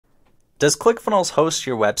Does ClickFunnels host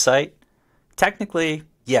your website? Technically,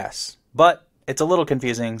 yes, but it's a little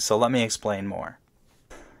confusing, so let me explain more.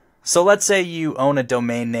 So let's say you own a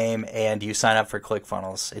domain name and you sign up for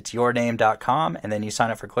ClickFunnels. It's yourname.com, and then you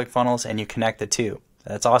sign up for ClickFunnels and you connect the two.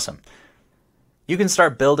 That's awesome. You can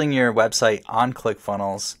start building your website on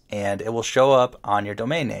ClickFunnels and it will show up on your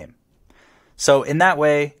domain name. So in that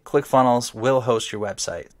way, ClickFunnels will host your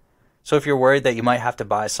website. So if you're worried that you might have to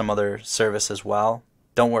buy some other service as well,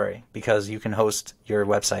 don't worry, because you can host your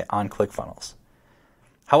website on ClickFunnels.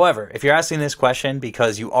 However, if you're asking this question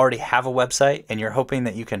because you already have a website and you're hoping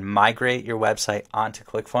that you can migrate your website onto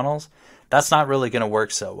ClickFunnels, that's not really going to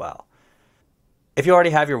work so well. If you already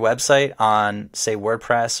have your website on, say,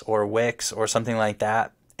 WordPress or Wix or something like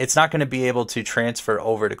that, it's not going to be able to transfer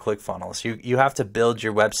over to ClickFunnels. You have to build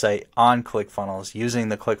your website on ClickFunnels using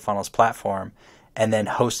the ClickFunnels platform and then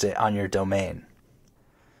host it on your domain.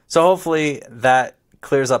 So hopefully that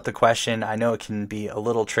clears up the question. I know it can be a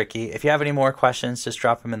little tricky. If you have any more questions, just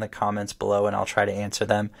drop them in the comments below and I'll try to answer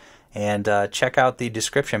them. And check out the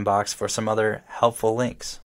description box for some other helpful links.